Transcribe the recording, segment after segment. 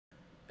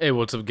Hey,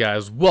 what's up,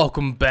 guys?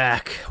 Welcome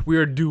back. We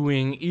are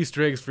doing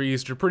Easter eggs for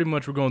Easter. Pretty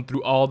much, we're going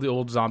through all the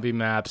old zombie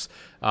maps.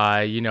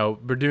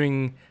 We're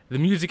doing the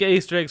music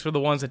Easter eggs for the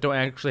ones that don't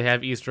actually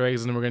have Easter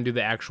eggs, and then we're going to do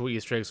the actual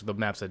Easter eggs for the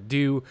maps that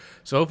do.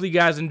 So hopefully you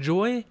guys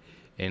enjoy,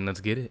 and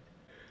let's get it.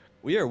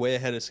 We are way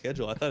ahead of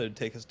schedule. I thought it'd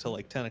take us till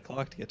like 10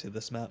 o'clock to get to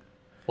this map.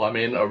 Well, I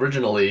mean,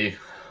 originally,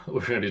 we were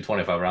going to do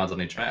 25 rounds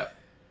on each map.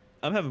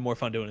 I'm having more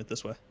fun doing it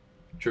this way.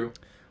 True.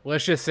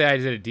 Let's just say I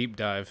did a deep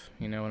dive.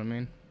 You know what I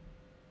mean?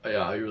 Oh,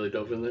 yeah, you really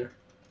dove in there.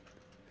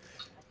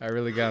 I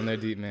really got in there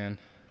deep, man.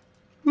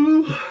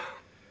 You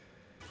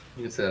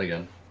can say that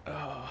again.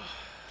 Oh,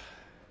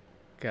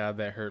 God,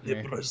 that hurt me.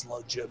 Liberals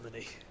love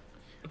Germany.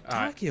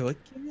 Alright. Takio,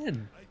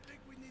 again.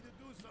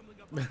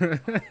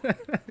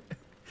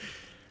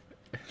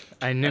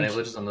 I knew Any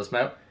glitches on this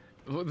map?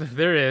 Well,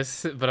 there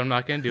is, but I'm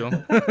not gonna do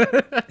them.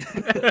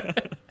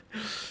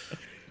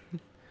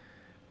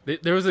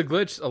 There was a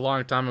glitch a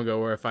long time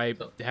ago where if I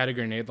had a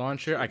grenade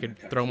launcher, I could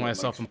throw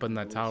myself up in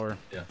that tower.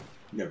 Yeah.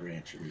 Never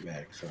answered me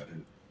back, so I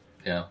didn't.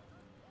 Yeah.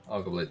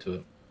 I'll go late to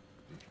it.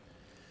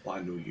 Well,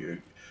 I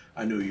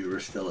knew you were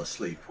still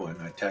asleep when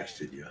I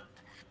texted you.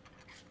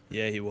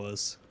 Yeah, he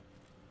was.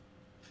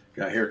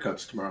 Got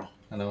haircuts tomorrow.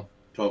 I know.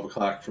 12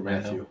 o'clock for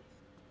Matthew.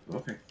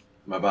 Okay.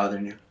 Am I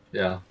bothering you?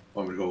 Yeah.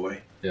 Want me to go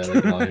away? Yeah,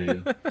 they can all hear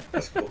you.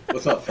 That's cool.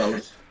 What's up,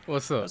 fellas?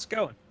 What's up? How's it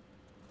going?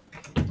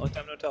 Long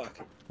time no talk.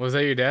 Was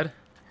that your dad?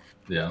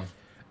 Yeah.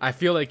 I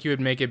feel like you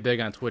would make it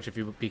big on Twitch if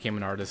you became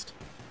an artist.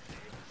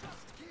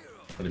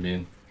 What do you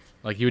mean?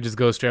 Like, you would just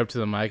go straight up to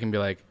the mic and be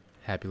like,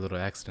 happy little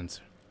accidents.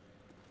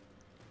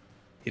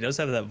 He does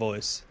have that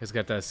voice. He's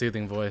got that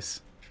soothing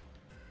voice.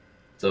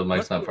 So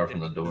Mike's What not far from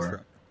the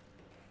door.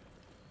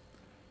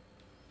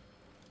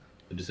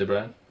 Did you say,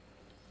 Brian?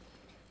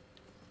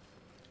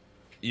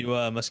 You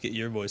must get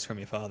your voice from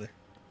your father.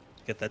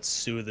 Get that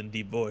soothing,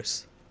 deep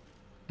voice.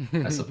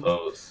 I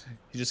suppose.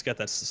 You just got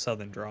that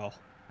southern drawl.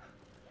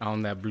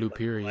 On that blue Like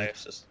period.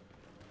 molasses.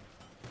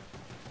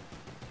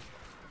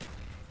 I'm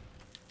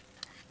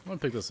gonna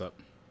pick this up.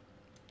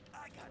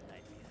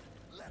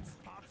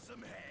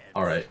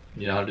 Alright.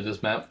 You know how to do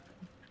this map?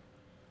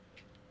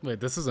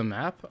 Wait, this is a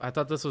map? I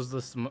thought this was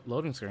this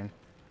loading screen.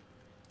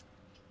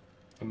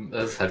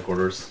 That's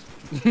headquarters.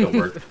 Don't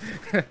work.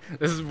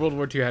 This is World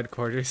War II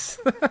headquarters.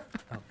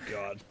 Oh,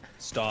 God.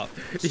 Stop.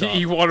 Stop.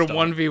 You want a Stop.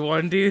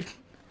 1v1, dude?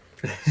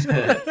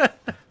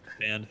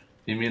 Man.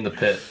 You mean the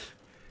pit?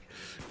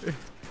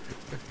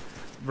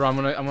 Bro, I'm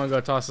gonna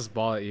go toss this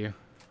ball at you.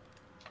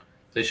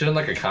 They should have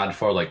like a COD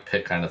 4 like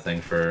pit kind of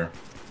thing for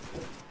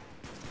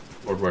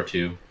World War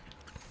II.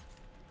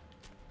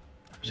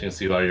 Just gonna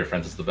see who out of your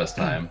friends is the best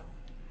time.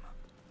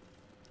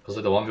 Because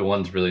like the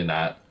 1v1's really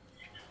not.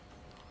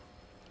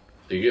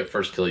 You get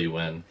first kill, you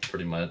win,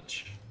 pretty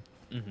much.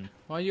 Mm-hmm.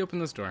 Why you open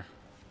this door?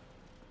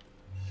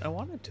 I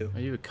wanted to. Are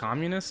you a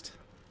communist?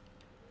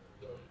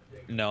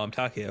 No, I'm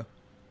Takio.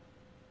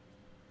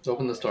 Let's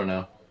open this door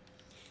now.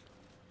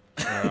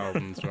 Alright, I'll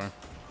open this door.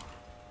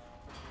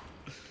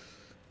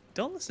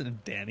 Don't listen to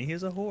Danny.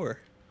 He's a whore.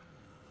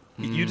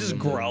 You just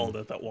growled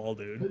at that wall,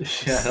 dude.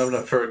 Yeah, I'm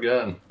up for a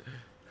gun.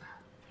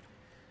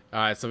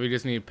 Alright, so we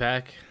just need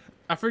pack.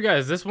 I forgot,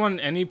 is this one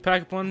any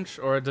pack punch,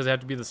 or does it have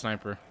to be the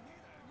sniper?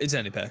 It's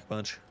any pack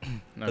punch.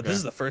 But Okay. this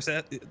is the first.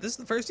 This is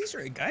the first Easter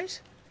egg,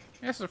 guys.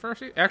 Yeah, it's the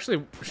first. Actually,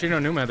 Shino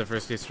Numa had the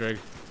first Easter egg.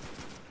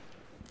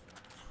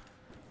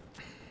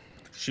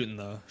 Shooting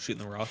the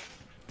rock.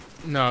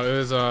 No, it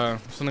was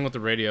something with the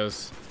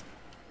radios.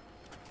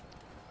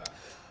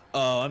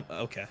 Oh,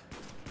 okay.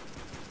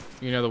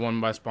 You know, the one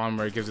by spawn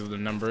where it gives you the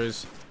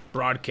numbers.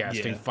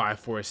 Broadcasting Yeah.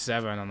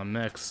 547 on the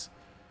mix.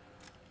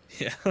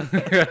 Yeah.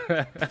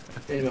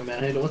 Hey, my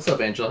man. Hey, what's up,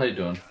 Angel? How you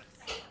doing?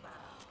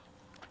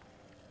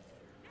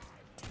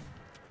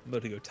 I'm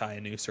about to go tie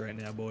a noose right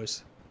now,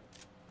 boys.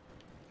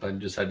 I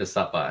just had to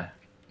stop by.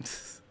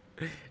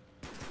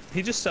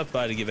 He just stopped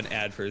by to give an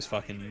ad for his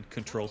fucking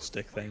control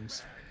stick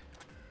things.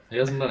 He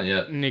hasn't done it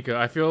yet. Nico,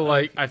 I feel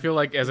like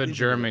as a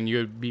German you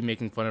would be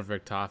making fun of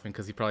Richthofen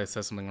because he probably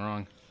says something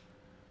wrong.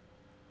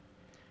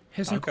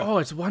 He's like, Okay. oh,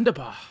 it's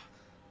wunderbar.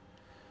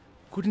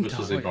 Guten This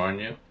was Tag.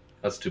 ignoring you?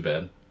 That's too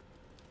bad.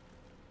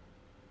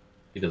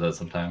 He does that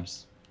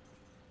sometimes.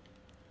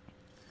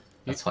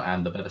 That's why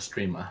I'm the better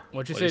streamer.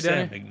 What'd you What say, did you say?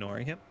 Danny? I'm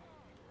ignoring him.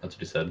 That's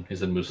what he said. He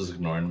said Moose was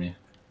ignoring me.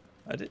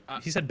 I did.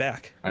 He said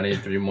back. I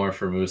need 3 more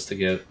for Moose to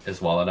get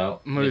his wallet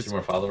out. I need Moose, 3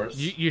 more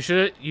followers. You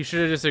should have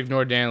just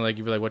ignored Danny. Like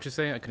you'd be like, "What you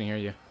say? I couldn't hear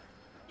you."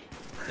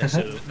 I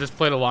should've. Just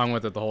played along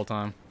with it the whole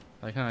time.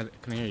 Like, huh, I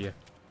couldn't hear you.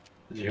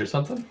 Did you hear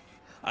something?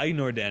 I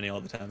ignore Danny all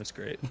the time. It's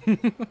great.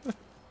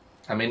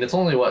 I mean, it's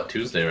only, what,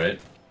 Tuesday, right?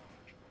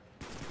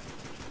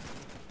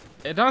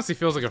 It honestly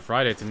feels like a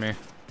Friday to me.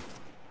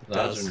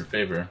 That's does. in your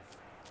favor.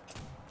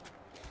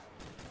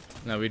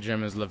 No, we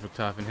Germans love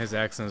Richthofen. His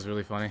accent is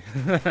really funny.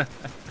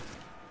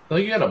 I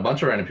think you had a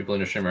bunch of random people in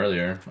your stream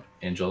earlier,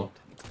 Angel,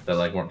 that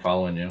like weren't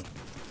following you.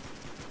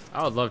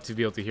 I would love to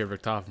be able to hear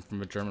Richthofen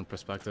from a German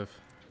perspective.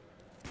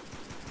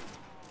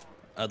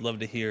 I'd love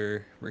to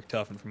hear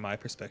Richthofen from my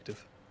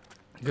perspective.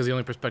 Because the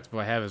only perspective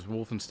I have is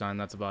Wolfenstein.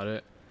 That's about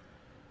it.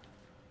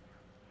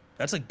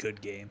 That's a good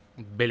game.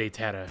 Billy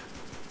Terra.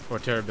 Or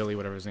Terra Billy,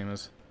 whatever his name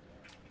is.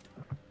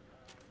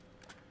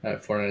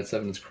 Alright, Fortnite at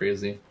 7 is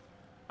crazy.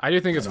 I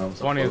do think it's I know, I'm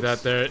so funny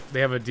close. that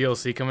they have a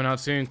DLC coming out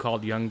soon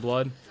called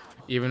Youngblood.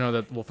 Even though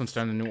that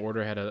Wolfenstein The New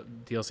Order had a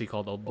DLC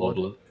called Old Blood. Old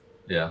Blood.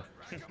 Yeah.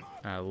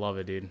 I love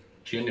it, dude.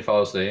 Junior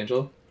follows the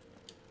Angel.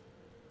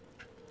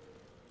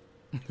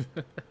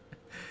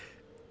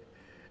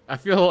 I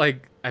feel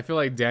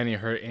like Danny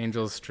hurt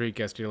Angel's streak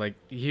yesterday. Like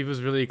he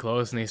was really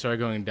close and they started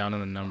going down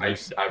in the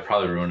numbers. I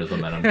probably ruined his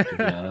momentum, to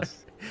be honest.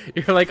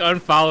 You're like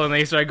unfollow and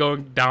they start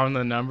going down in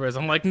the numbers.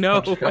 I'm like, no.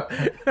 It was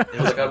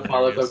like,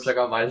 unfollow, go check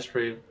out my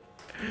stream.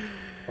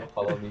 Don't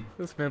follow me.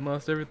 This man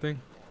lost everything.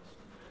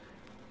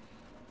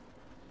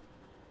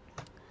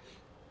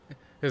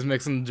 His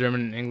mixing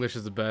German and English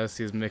is the best.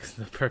 He's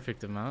mixing the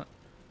perfect amount.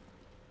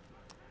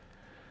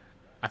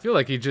 I feel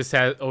like he just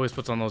always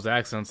puts on those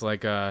accents,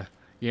 like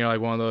you know,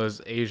 like one of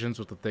those Asians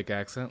with a thick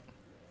accent.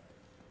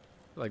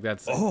 Like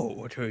that's. Oh,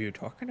 what are you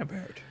talking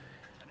about?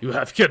 You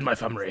have killed my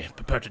family.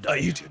 Prepare to I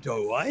die. eat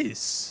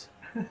rice.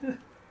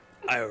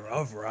 I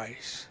love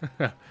rice.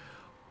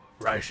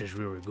 Rice is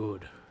really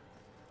good.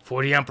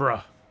 For the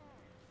Emperor.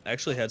 I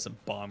actually had some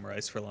bomb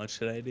rice for lunch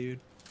today, dude.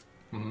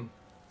 Mm-hmm.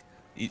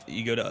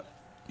 You go to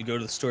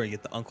the store, you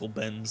get the Uncle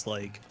Ben's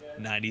like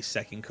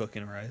 90-second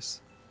cooking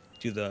rice.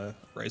 Do the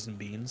rice and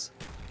beans.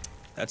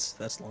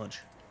 That's lunch.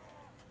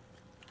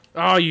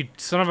 Oh, you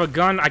son of a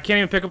gun! I can't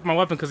even pick up my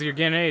weapon because of your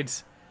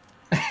grenades.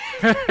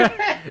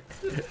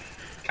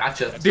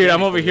 Gotcha. Dude,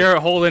 I'm over here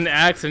holding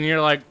axe, and you're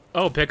like,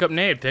 "Oh, pick up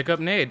nade, pick up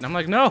nade." And I'm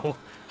like, "No,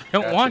 I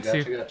don't want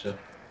to." Gotcha.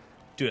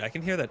 Dude, I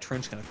can hear that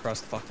trench gonna cross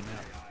the fucking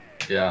map.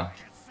 Yeah.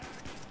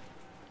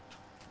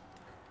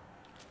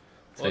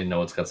 So you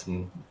know it's got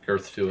some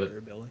girth to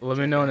it. Let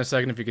me know in a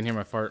second if you can hear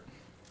my fart.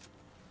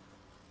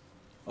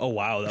 Oh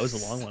wow, that was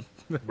a long one.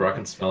 Bro, I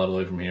can smell it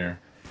away from here.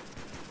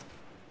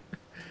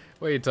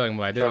 What are you talking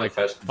about? I did it like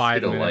Fast 5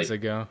 speed of minutes light.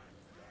 ago.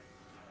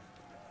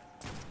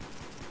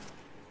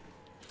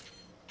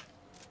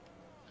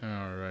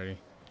 Alrighty.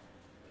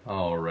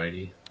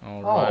 Alrighty.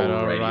 Alright, Alrighty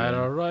alright, then.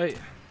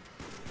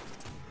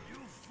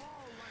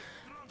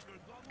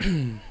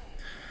 alright.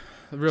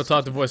 Real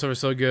talk, the voiceover is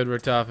so good. We're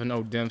tough and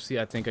oh Dempsey,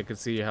 I think I could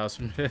see your house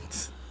from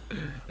it.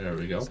 There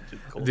we go.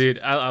 Dude,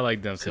 I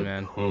like Dempsey,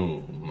 man.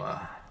 Boom.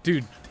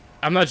 Dude,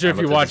 I'm not sure I if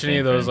you looked at watch the any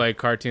of same those thing. like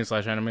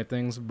cartoon/anime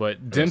things,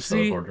 but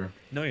Dempsey,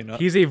 No, you're not.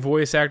 he's a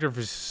voice actor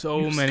for so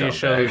You many scumbag.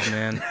 shows,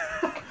 man.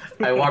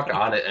 I walked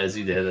on it as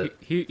you did it.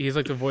 He's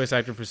like the voice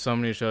actor for so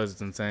many shows.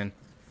 It's insane.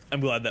 I'm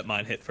glad that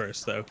mine hit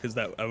first though, because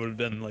that I would have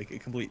been like a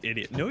complete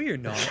idiot. No, you're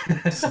not.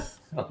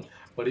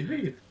 What do you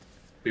mean?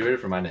 Be ready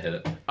for mine to hit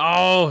it.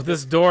 Oh,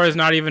 this door is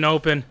not even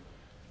open.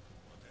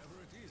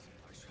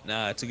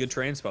 Nah, it's a good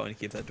train spot when you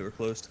keep that door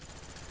closed.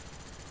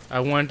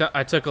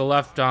 I took a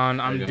left on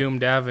There you go.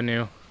 Doomed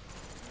Avenue.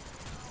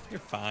 You're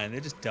fine.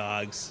 They're just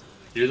dogs.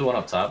 You're the one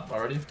up top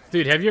already?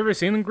 Dude, have you ever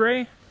seen them,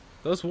 Gray?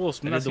 Those wolves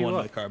I did mess the you one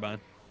up. with the carbine.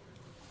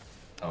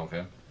 Oh,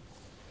 okay.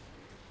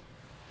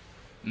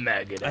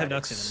 Maggot I have not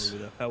addicts. seen the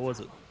movie though. How was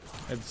it?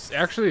 It's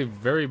actually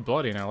very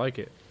bloody, and I like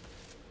it.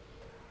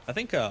 I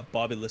think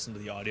Bobby listened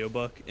to the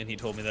audiobook and he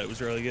told me that it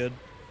was really good.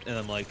 And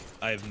I'm like,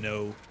 I have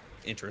no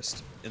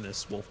interest in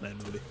this Wolfman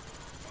movie.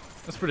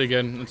 That's pretty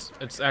good.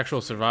 It's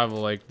actual survival.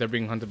 Like they're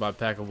being hunted by a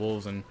pack of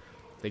wolves, and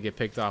they get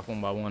picked off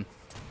one by one.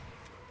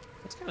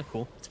 That's kind of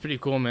cool. It's pretty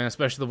cool, man.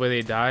 Especially the way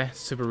they die. It's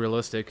super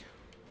realistic.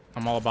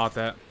 I'm all about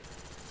that.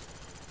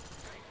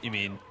 You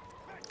mean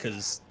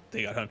because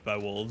they got hunted by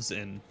wolves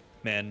and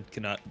man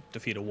cannot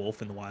defeat a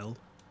wolf in the wild?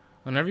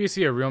 Whenever you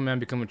see a real man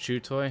become a chew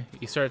toy,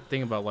 you start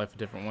thinking about life a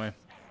different way.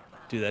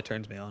 Dude, that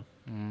turns me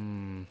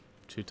on.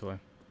 Chew toy.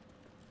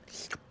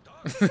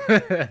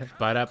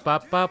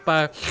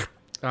 Ba-da-ba-ba-ba.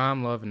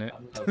 I'm loving it.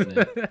 I'm loving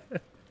it.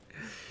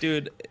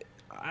 Dude,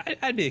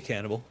 I'd be a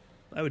cannibal.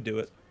 I would do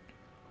it.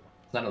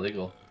 It's not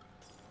illegal.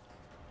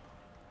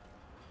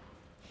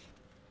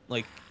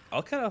 Like,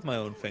 I'll cut off my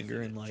own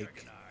finger and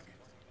like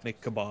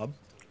make kebab.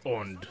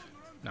 And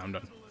now I'm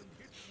done.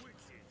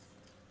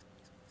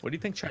 What do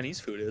you think Chinese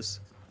food is?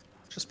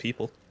 Just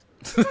people.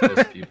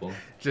 Those people.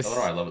 Just- I don't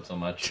know why I love it so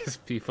much.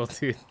 Just people,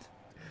 dude.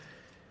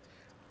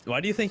 Why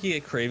do you think you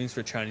get cravings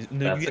for Chinese?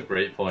 No, That's you a get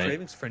great point.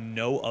 cravings for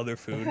no other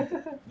food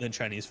than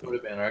Chinese Would food.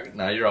 have been alright.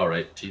 Nah, you're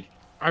alright, Chief.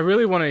 I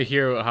really want to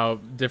hear how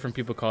different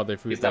people call their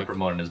food. He's not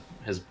promoting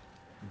his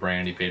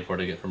brand he paid for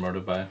to get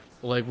promoted by.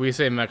 Like we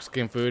say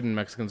Mexican food, and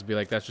Mexicans be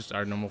like, "That's just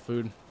our normal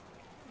food."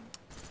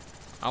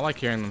 I like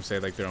hearing them say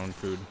like their own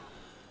food.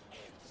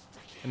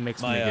 It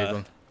makes me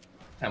giggle.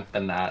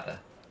 Empanada.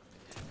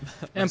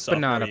 My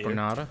sophomore Empanada, year,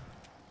 panada.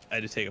 I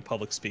had to take a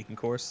public speaking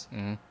course,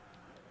 and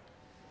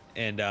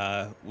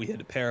we had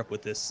to pair up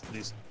with these,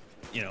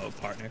 a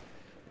partner,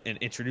 and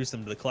introduce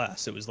them to the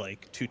class. It was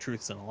like 2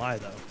 truths and a lie,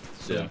 though.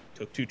 So Yeah.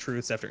 took 2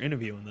 truths after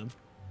interviewing them.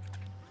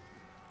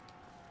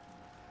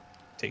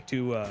 Take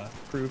 2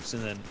 proofs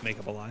and then make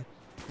up a lie.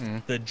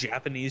 The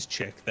Japanese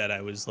chick that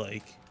I was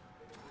like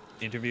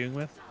interviewing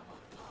with,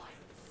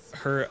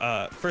 her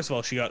first of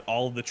all, she got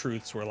all of the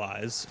truths were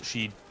lies.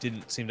 She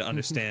didn't seem to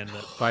understand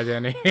that. Bye,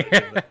 Danny.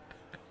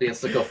 The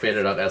insta-kill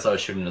faded out as I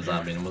was shooting a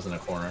zombie and was in a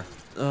corner.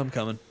 I'm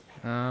coming.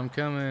 I'm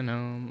coming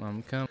home.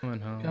 I'm coming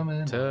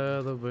home.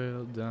 Tell the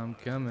world I'm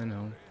coming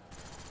home.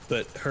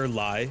 But her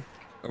lie,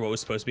 or what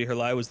was supposed to be her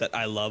lie, was that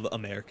I love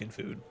American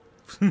food.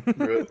 Who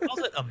calls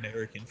it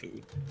American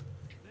food?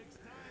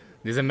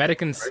 These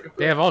Americans,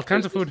 they have all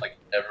kinds of food. Like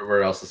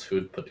everywhere else's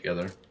food put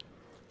together.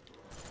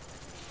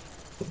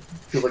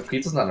 Feels like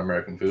pizza's not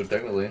American food,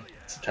 technically.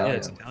 It's Italian. Yeah,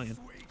 it's Italian.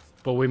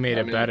 But we made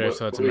it better,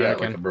 so it's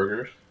American. Like a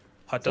burger?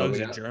 Hot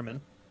dogs are German.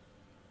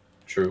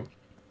 True.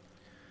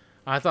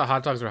 I thought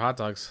hot dogs were hot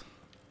dogs.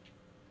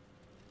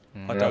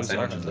 Hot dogs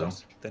are hot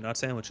dogs. They're not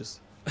sandwiches.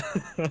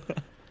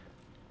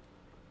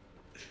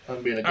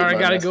 Alright,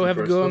 gotta go. Have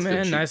a go,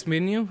 man. Nice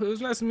meeting you. It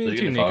was nice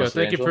meeting you, Nico.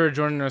 Thank you for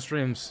joining our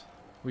streams.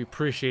 We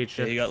appreciate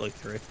you. Yeah, he got like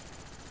 3.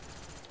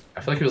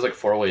 I feel like he was like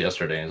 4 away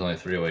yesterday, and he's only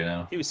 3 away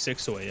now. He was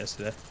 6 away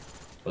yesterday.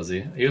 Was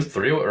he? He was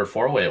 3 or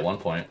 4 away at one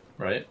point,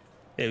 right?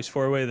 Yeah, he was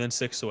 4 away, then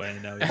 6 away,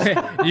 and now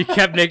he's You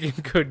kept making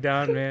him go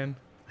down, man.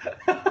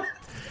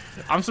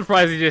 I'm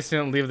surprised he just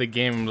didn't leave the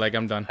game like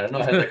I'm done. I didn't know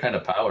I had that kind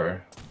of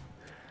power.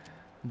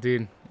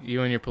 Dude,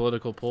 you and your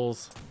political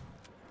polls.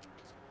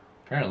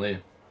 Apparently.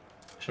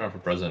 Should run for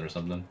president or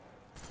something.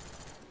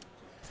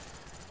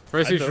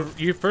 First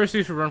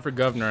you should run for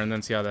governor and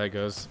then see how that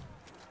goes.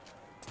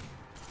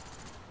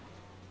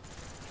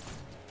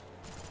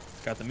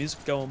 got the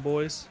music going,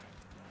 boys.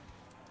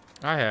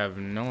 I have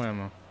no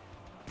ammo.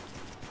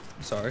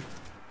 I'm sorry.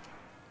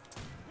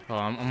 Oh,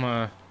 I'm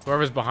gonna...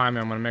 Whoever's behind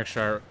me, I'm gonna make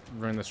sure I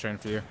ruin this train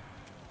for you.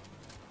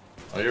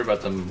 Oh, you're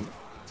about to...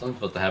 Something's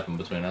about to happen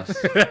between us.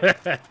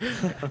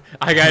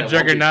 I got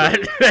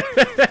Juggernaut.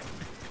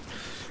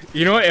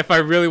 You know what? If I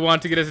really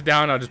want to get us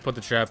down, I'll just put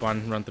the trap on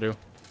and run through.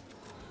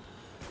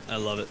 I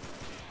love it.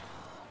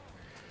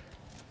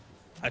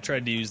 I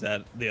tried to use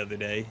that the other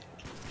day.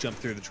 Jump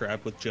through the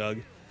trap with Jug.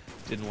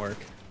 Didn't work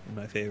in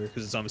my favor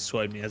because it's almost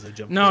swiped me as I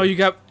jumped. No, through. you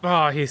got...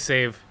 Oh, he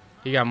saved.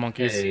 He got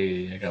monkeys.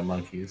 Hey, I got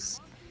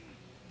monkeys.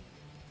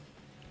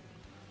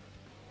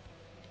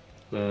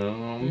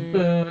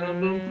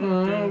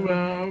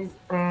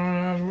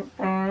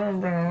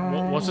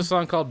 What's the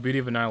song called? Beauty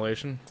of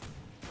Annihilation?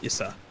 Yes,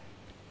 sir.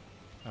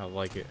 I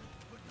like it.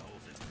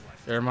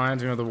 It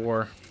reminds me of the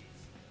war.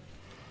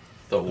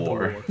 The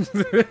war.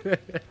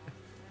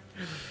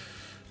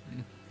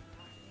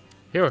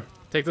 Here,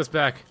 take this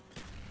back.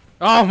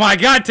 Oh my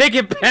god, take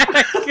it back!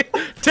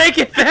 Take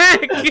it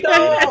back!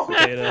 No!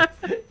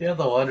 Yeah,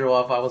 the Wonder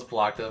Wolf, I almost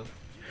blocked him.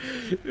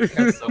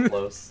 That's so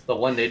close. The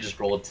one day just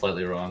rolled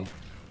slightly wrong.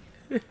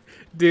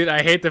 Dude,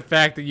 I hate the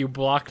fact that you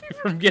blocked me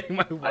from getting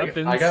my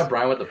weapons. I got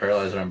Brian with the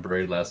paralyzer on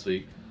Braid last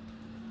week.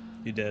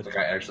 You did. Like,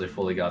 I actually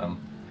fully got him.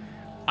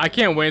 I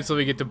can't wait until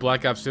we get to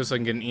Black Ops 2 so I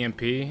can get an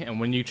EMP, and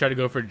when you try to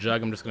go for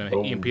Jug, I'm just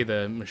gonna EMP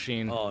the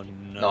machine. Oh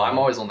no. No, I'm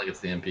always one that gets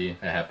the MP. It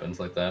happens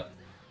like that.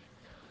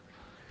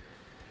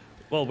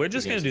 Well, we're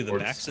just gonna do the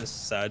Sports. Maxis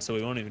side, so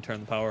we won't even turn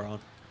the power on.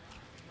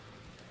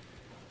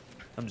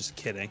 I'm just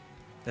kidding.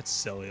 That's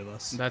silly of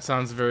us. That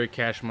sounds very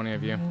cash money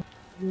of you.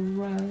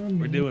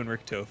 We're doing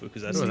Rick Tofu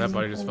because that's Ooh, that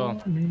body just fell.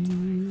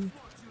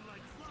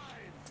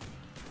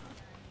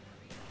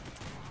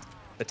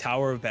 the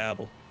Tower of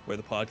Babel, where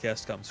the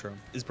podcast comes from,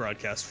 is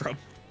broadcast from.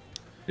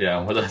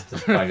 Yeah, where the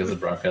flag is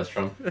broadcast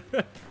from.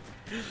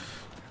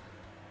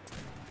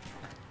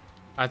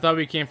 I thought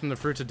we came from the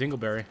fruits of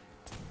Dingleberry.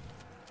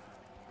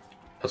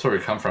 That's where we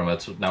come from.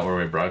 That's not where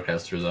we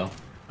broadcast through, though.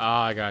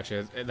 Ah, I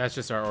gotcha. That's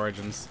just our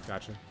origins.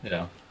 Gotcha.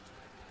 Yeah.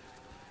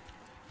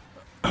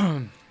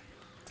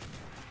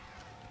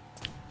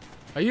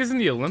 Are you using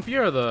the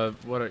Olympia or the...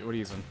 What are you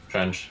using?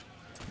 Trench.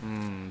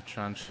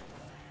 Trench.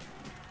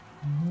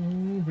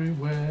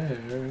 Everywhere,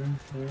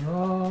 they're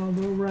all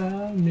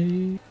around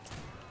me.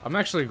 I'm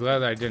actually glad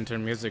that I didn't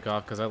turn music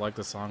off because I like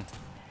the song.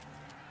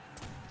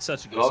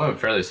 Such a good They've all song. been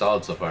fairly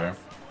solid so far.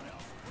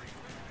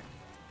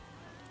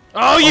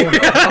 Oh, you! no.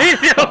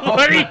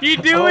 What are you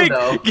doing?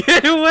 Oh, no.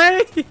 Get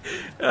away!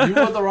 You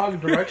went the wrong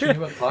direction.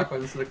 You went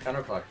clockwise instead of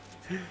counterclock.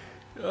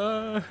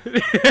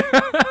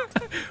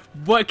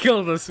 What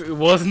killed us? It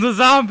wasn't the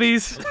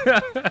zombies.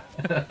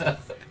 That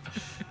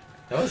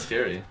was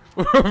scary.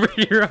 We're over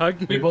here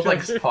hugging We both each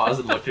like other. paused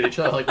and looked at each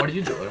other like, what are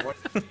you doing? What?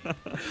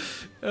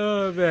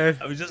 Oh man.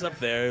 I was just up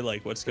there,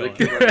 like, what's Like,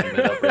 going on? we're in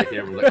the middle right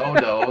here. We're like, oh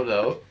no, oh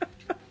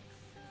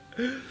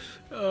no.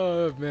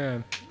 Oh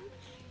man.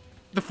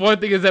 The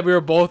funny thing is that we were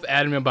both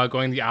adamant about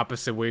going the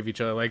opposite way of each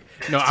other. Like,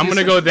 no, I'm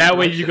gonna go that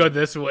way, you go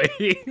this way.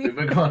 We've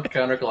been going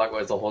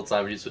counterclockwise the whole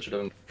time. You switch it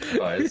up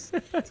twice.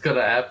 It's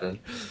gonna happen.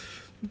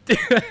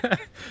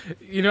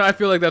 You know, I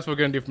feel like that's what we're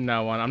gonna do from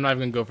now on. I'm not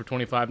even gonna go for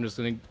 25. I'm just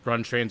gonna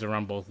run trains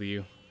around both of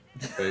you.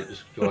 Right,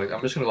 just go like,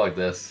 I'm just gonna go like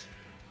this.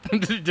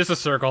 Just a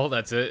circle.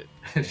 That's it.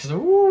 Just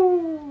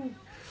woo.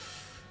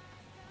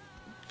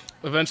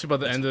 Eventually, by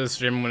the end of the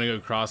stream, I'm gonna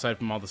go cross-eyed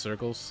from all the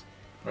circles.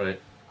 Right.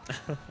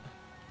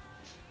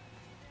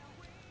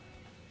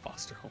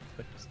 Foster home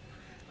place.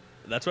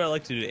 That's what I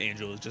like to do to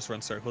Angel, is just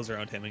run circles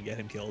around him and get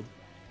him killed.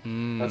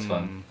 That's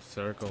fun.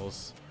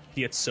 Circles.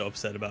 He gets so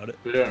upset about it.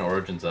 We did an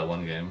Origins that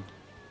one game.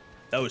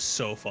 That was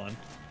so fun.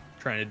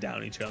 Trying to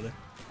down each other.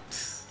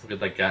 We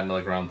had like gotten to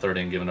like round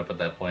 30 and given up at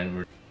that point. We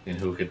were seeing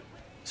who could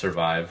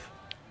survive.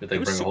 We'd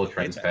like bring the whole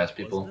trains past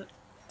people.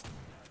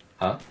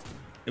 Huh?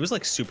 It was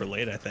like super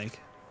late, I think.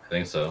 I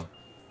think so.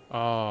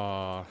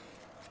 Oh.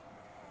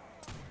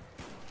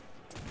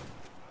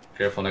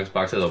 Careful, next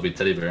box there'll be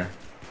teddy bear.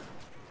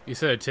 You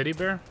said a titty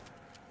bear?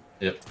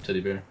 Yep, teddy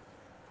bear.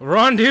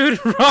 Run, dude,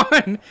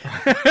 run!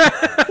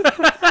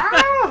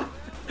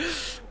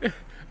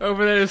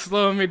 Over there is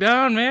slowing me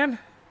down, man.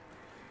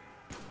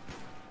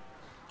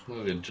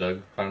 Look at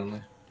Jug,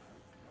 finally.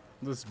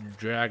 This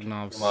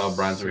Dragnov. Wow,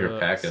 Brian's over here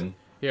packing.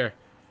 Here,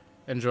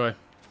 enjoy.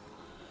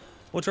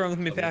 What's wrong with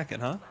me packing,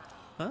 huh?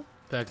 Huh?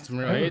 Packing some I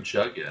real haven't hate.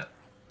 Jug yet.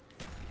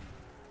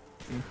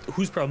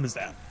 Whose problem is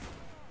that?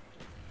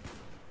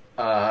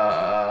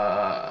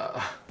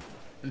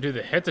 Dude,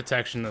 the hit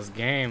detection in this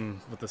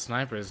game with the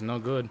sniper is no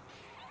good.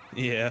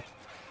 Yeah.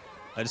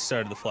 I just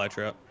started the fly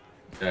trap.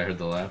 Yeah, I heard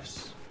the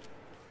laughs.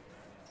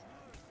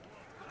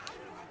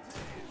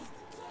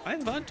 I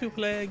want to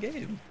play a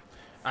game.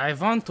 I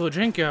want to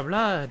drink your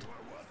blood.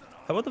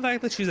 How about the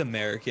fact that she's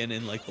American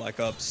in like Black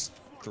Ops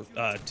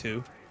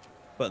 2,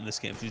 but in this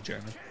game she's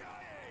German?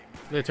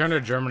 They turned her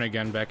German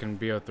again back in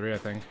BO3, I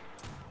think.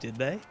 Did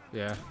they?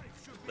 Yeah.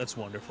 That's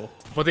wonderful.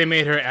 But they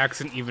made her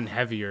accent even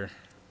heavier.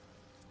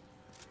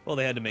 Well,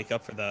 they had to make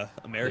up for the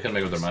They American. can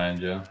make up their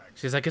mind, yeah.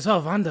 She's like, it's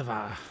all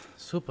wunderbar.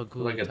 Super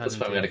good. Like at this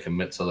point, we gotta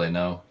commit so they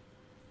know.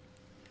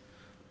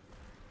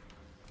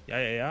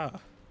 Yeah.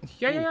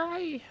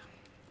 Yay!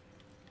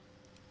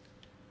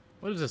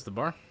 What is this, the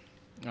bar?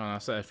 Oh,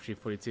 that's the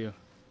FG42.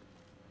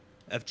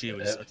 FG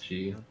was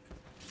FG.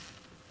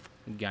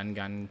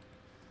 Gun.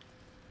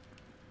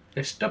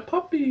 It's the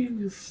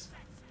puppies.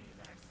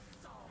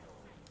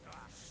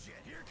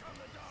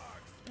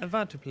 I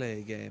want to play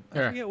a game. I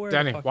Here, forget where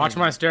Danny, the fuck watch I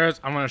my am.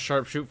 stairs. I'm gonna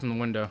sharpshoot from the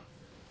window.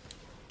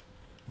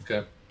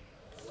 Okay.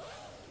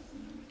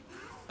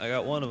 I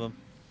got one of them.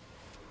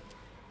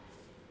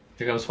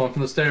 Here comes one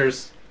from the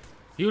stairs.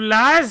 You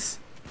lies!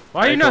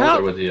 Why I you ain't no going there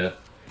help? with you.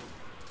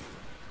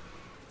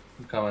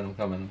 I'm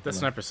coming. That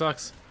sniper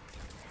sucks.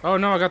 Oh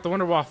no, I got the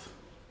Wonderwaff.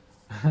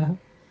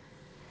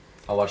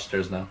 I'll watch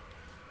stairs now.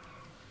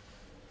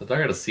 The dog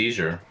got a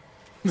seizure.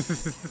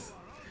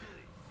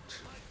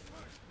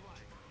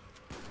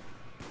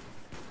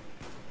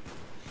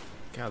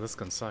 God, this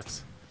gun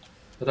sucks.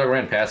 The dog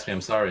ran past me,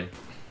 I'm sorry.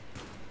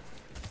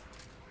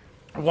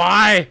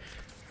 Why?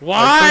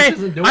 Why? This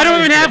isn't doing I don't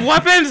even have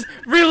anything. weapons!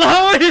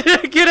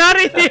 Reload! Get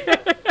out of here!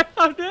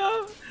 Oh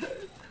no!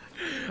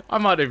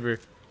 I'm out of here.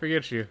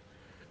 Forget you.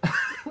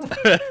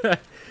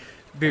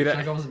 Dude, The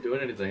dog wasn't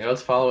doing anything. I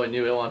was following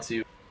you, it wants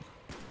you.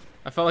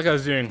 I felt like I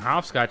was doing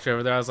hopscotch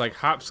over there. I was like,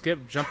 hop,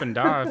 skip, jump, and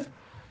dive.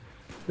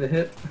 The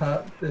hit,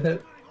 the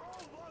hit.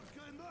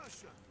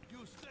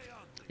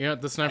 You know,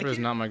 the sniper is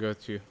not my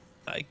go-to.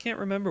 I can't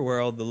remember where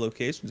all the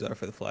locations are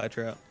for the fly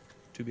trap,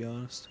 to be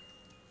honest.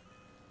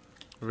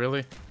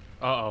 Really?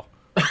 Uh-oh.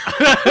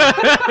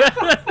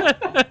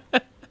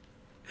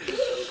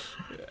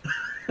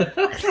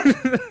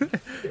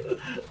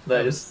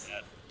 Nice.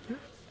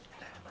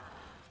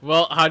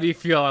 Well, how do you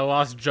feel? I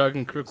lost Jug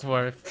and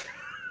Crookwarf.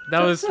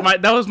 That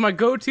was my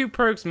go-to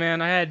perks,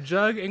 man. I had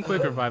Jug and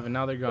Quick Revive, and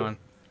now they're gone.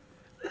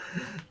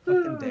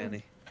 Fucking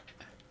Danny.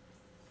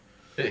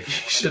 You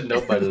should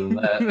know better than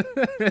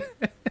that.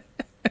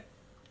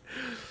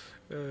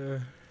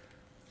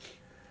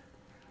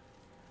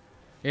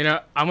 You know,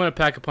 I'm gonna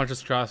pack a punch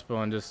this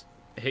crossbow and just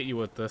hit you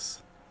with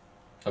this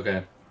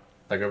Okay.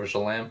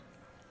 Sacrificial lamb?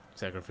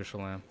 sacrificial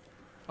lamb.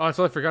 Oh, I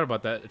totally forgot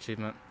about that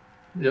achievement.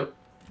 Yep.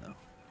 Oh,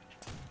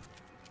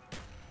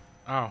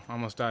 I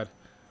almost died.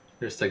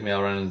 Here, stick me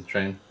out running the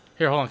train.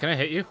 Here, hold on. Can I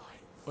hit you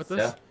with this?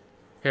 Yeah.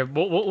 Here,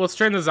 let's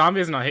train the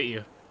zombies and I'll hit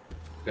you.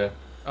 Okay.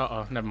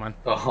 Uh-oh, never mind.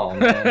 Oh,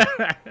 man.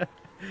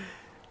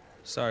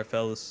 Sorry,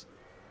 fellas.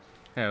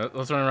 Yeah,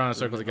 let's run around in a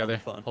circle Having together.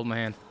 fun. Hold my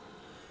hand.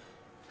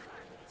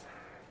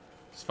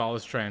 Just follow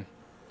this train.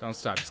 Don't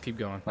stop. Just keep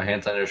going. My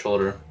hand's on your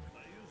shoulder.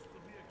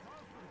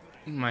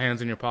 My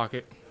hand's in your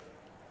pocket.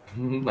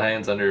 My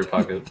hand's under your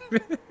pocket.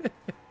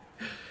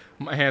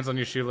 My hand's on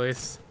your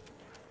shoelace.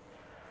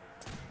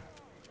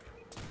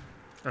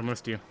 I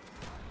missed you.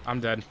 I'm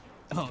dead.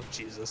 Oh,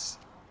 Jesus.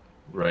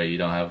 Right, you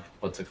don't have,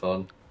 what's it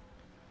called?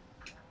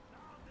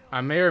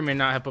 I may or may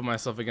not have put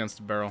myself against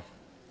a barrel.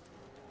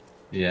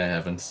 Yeah, it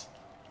happens.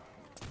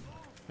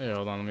 Here,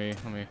 hold on.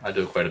 Let me. I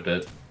do it quite a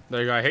bit.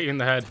 There you go. I hit you in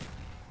the head.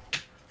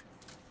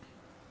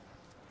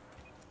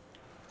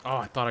 Oh,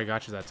 I thought I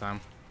got you that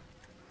time.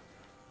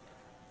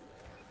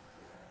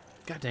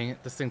 God dang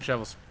it. This thing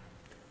travels.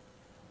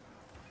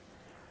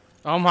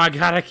 Oh my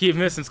god, I keep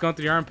missing. It's going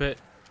through the armpit.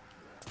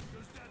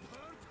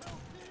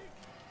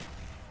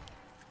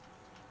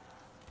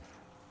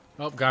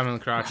 Oh, got him in the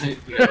crotch. You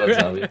got that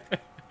zombie.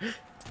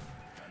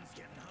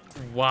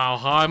 Wow,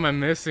 how am I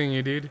missing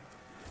you, dude?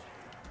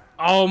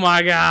 Oh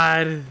my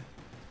god.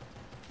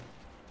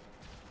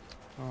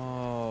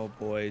 Oh,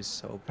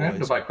 boys. Oh, I have to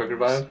boys. buy quick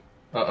revive.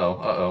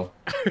 Uh-oh.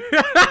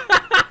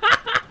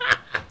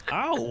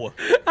 Ow!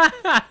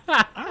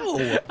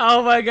 Ow!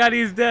 Oh my god,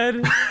 he's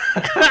dead.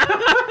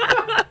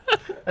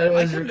 I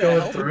As you're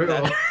going through.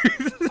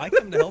 I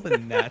come to help,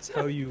 and that's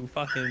how you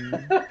fucking.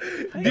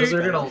 Those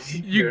are gonna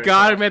You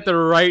got him at the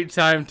right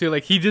time too.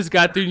 Like he just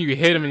got through and you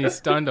hit him and you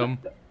stunned him.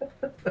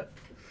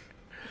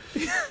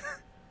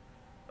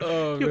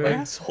 Oh You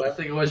man. asshole. I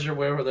think it was your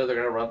way over there. They're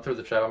gonna run through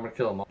the trap. I'm gonna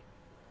kill them all.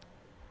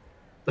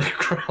 The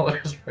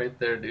crawler's right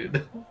there,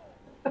 dude.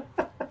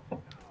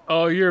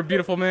 Oh, you're a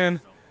beautiful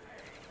man.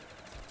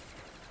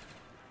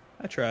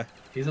 I try.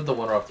 He's at the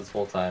winner off this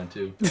whole time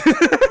too.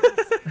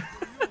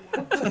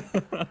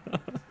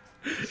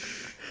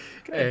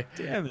 Hey,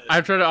 Damn it.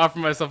 I'm trying to offer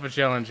myself a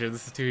challenge here.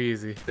 This is too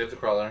easy. Save the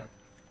crawler.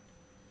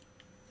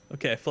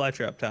 Okay, fly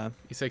trap time.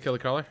 You say kill the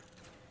crawler?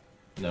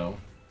 No.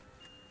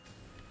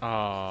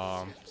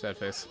 Oh, sad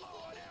face.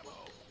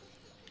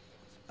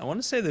 I want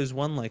to say there's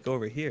one like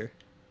over here.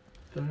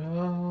 They're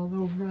all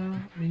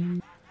around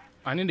me.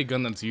 I need a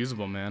gun that's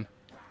usable, man.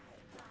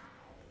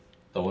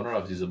 The winner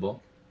off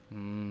usable.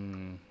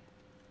 Hmm.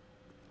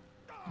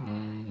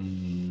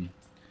 Mm-hmm.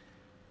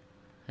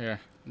 Here.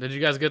 Did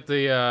you guys get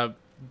the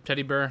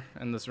teddy bear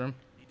in this room?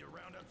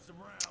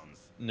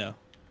 No.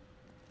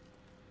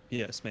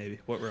 Yes, maybe.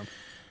 What room?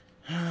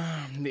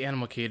 The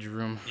animal cage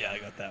room. Yeah, I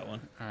got that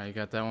one. Alright, you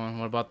got that one.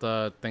 What about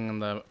the thing in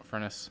the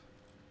furnace?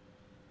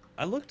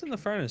 I looked in the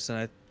furnace, and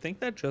I think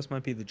that just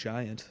might be the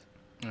giant.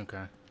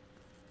 Okay.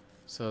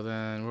 So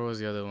then, where was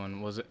the other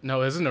one? Was it?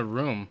 No, it's in a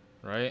room,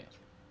 right?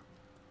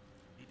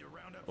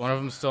 One of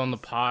them's still in the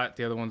pot.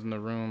 The other one's in the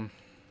room.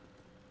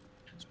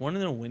 Is one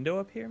in a window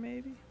up here,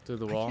 maybe? Through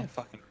the I wall. can't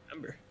fucking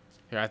remember.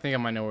 Here, I think I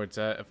might know where it's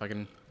at. If I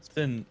can. It's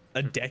been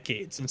a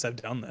decade since I've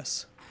done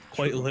this.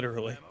 Quite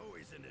literally.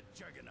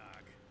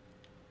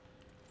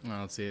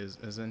 Oh, let's see. Is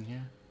it in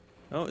here?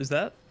 Oh, is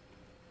that?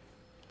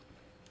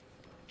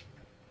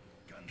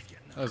 Oh,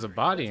 there's a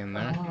body in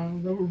there.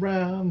 All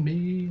around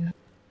me.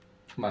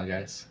 Come on,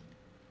 guys.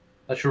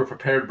 Thought you were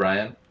prepared,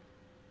 Brian.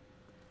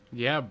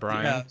 Yeah,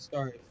 Brian. Yeah,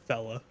 sorry,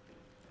 fella.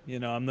 You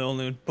know, I'm the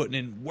only one putting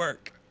in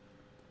work.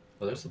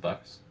 Oh, there's the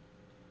box.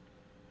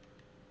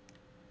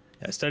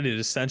 I studied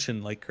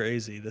Ascension like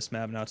crazy. This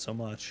map, not so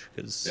much,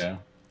 because Yeah.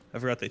 I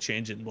forgot they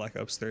changed it in Black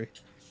Ops 3.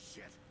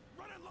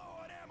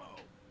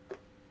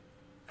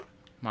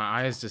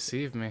 My eyes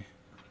deceive me.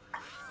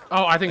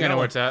 Oh, I think I know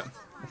where it's at.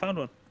 I found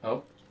one.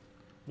 Oh.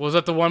 Was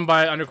that the one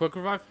by Under Quick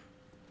Revive?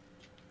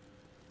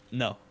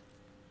 No.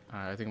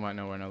 Alright, I think I might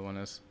know where another one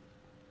is.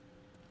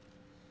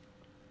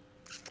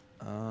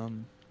 I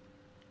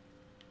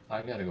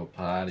gotta go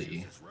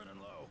potty.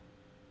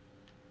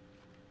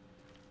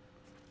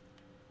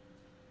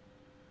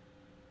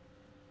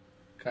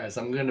 Guys,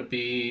 I'm gonna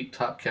be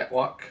top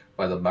catwalk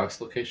by the box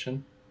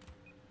location.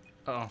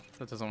 Uh oh,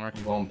 that doesn't work.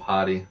 I'm going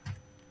potty.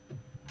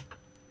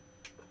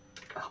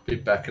 I'll be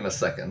back in a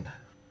second.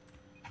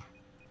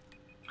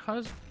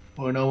 How's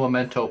Uno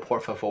momento, por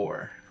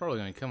favor. probably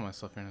gonna kill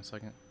myself here in a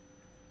second.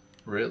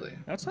 Really?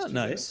 That's Let's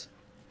not do nice.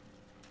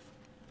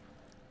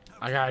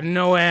 I got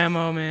no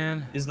ammo,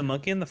 man. Is the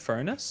monkey in the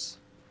furnace?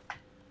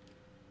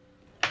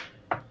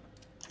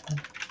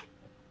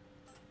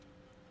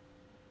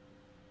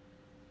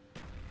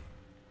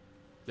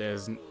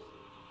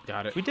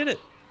 Got it. We did it.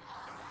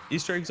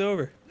 Easter egg's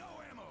over.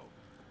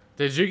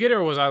 Did you get it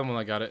or was I the one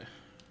that got it?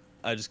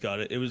 I just got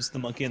it. It was the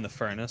monkey in the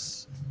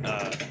furnace.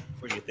 Where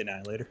you get the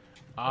annihilator.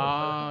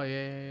 Oh,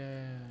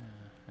 yeah.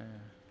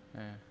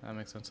 That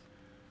makes sense.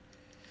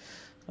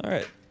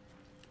 Alright.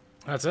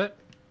 That's it?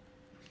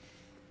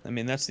 I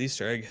mean, that's the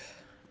Easter egg.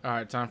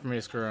 Alright, time for me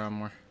to screw around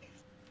more.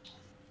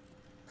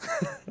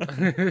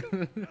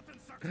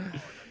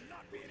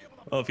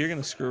 Oh, if you're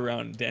gonna screw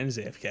around Dan's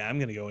AFK, I'm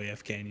gonna go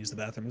AFK and use the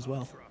bathroom as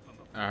well.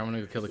 Alright, I'm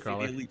gonna go kill the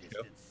crawler. Elite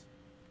show.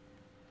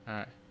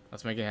 Alright,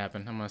 let's make it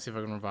happen. I'm gonna see if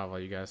I can revive all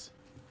you guys.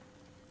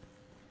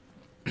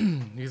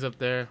 He's up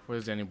there.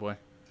 Where's Danny boy?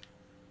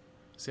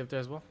 Is he up there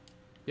as well?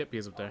 Yep,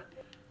 he's up there.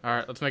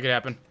 Alright, let's make it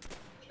happen.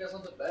 You guys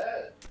went to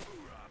bed.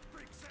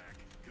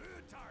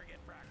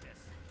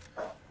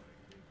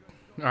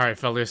 Alright,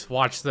 fellas,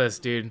 watch this,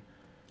 dude.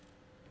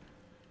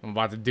 I'm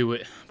about to do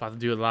it. About to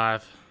do it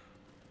live.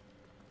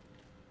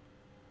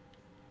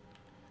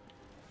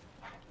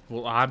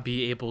 Will I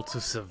be able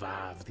to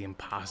survive the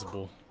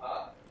impossible?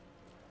 What'd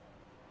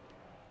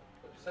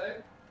you say?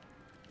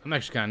 I'm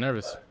actually kind of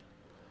nervous.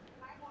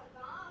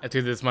 I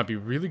think this might be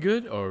really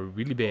good or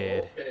really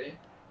bad. Okay.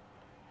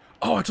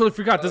 Oh, I totally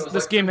forgot. This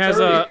like game has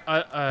 30.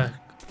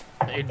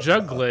 a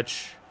jug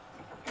glitch.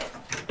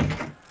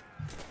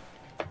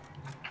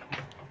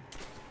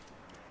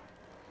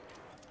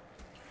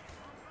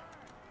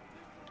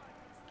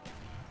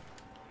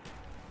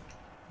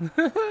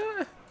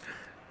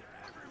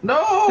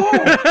 No!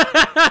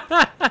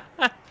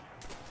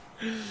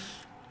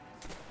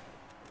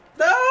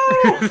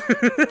 No!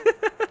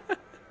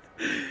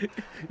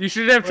 You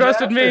shouldn't have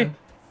trusted me. happened?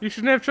 You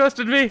shouldn't have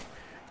trusted me.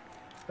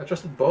 I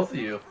trusted both of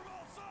you.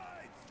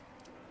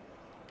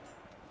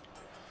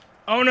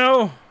 Oh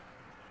no.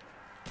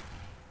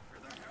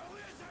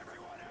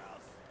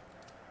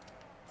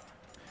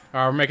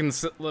 Alright,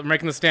 we're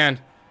making the stand.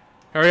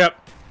 Hurry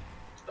up.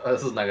 Oh,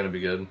 this is not gonna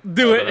be good.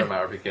 Do I it. better have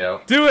my RPK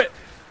out. Do it.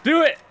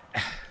 Do it.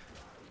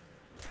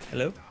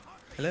 Hello?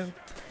 Hello?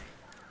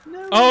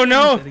 No. Oh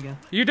no!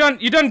 You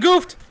done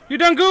goofed! You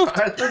done goofed!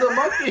 I threw the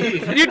monkey!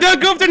 You done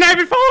goofed and I've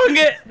been following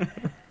it!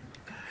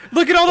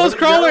 Look at all those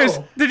crawlers!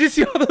 Did you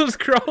see all those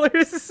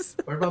crawlers?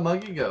 Where'd my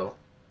monkey go?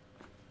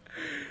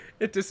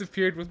 It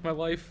disappeared with my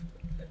life.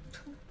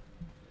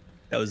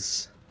 That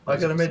was... If I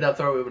could have made that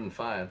throw, we would have been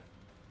fine.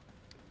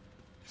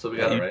 So we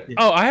got it right.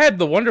 Oh, I had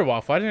the Wonder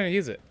Waff. Why didn't I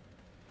use it?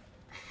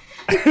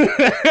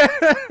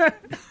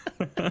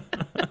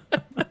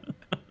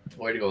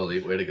 Way to go,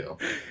 Elite. Way to go.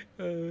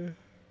 I'm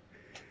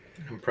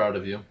proud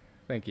of you.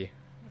 Thank you.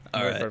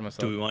 All right.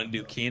 Do we want to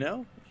do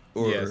Kino?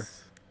 Or...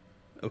 Yes.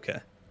 Okay.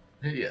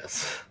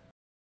 Yes.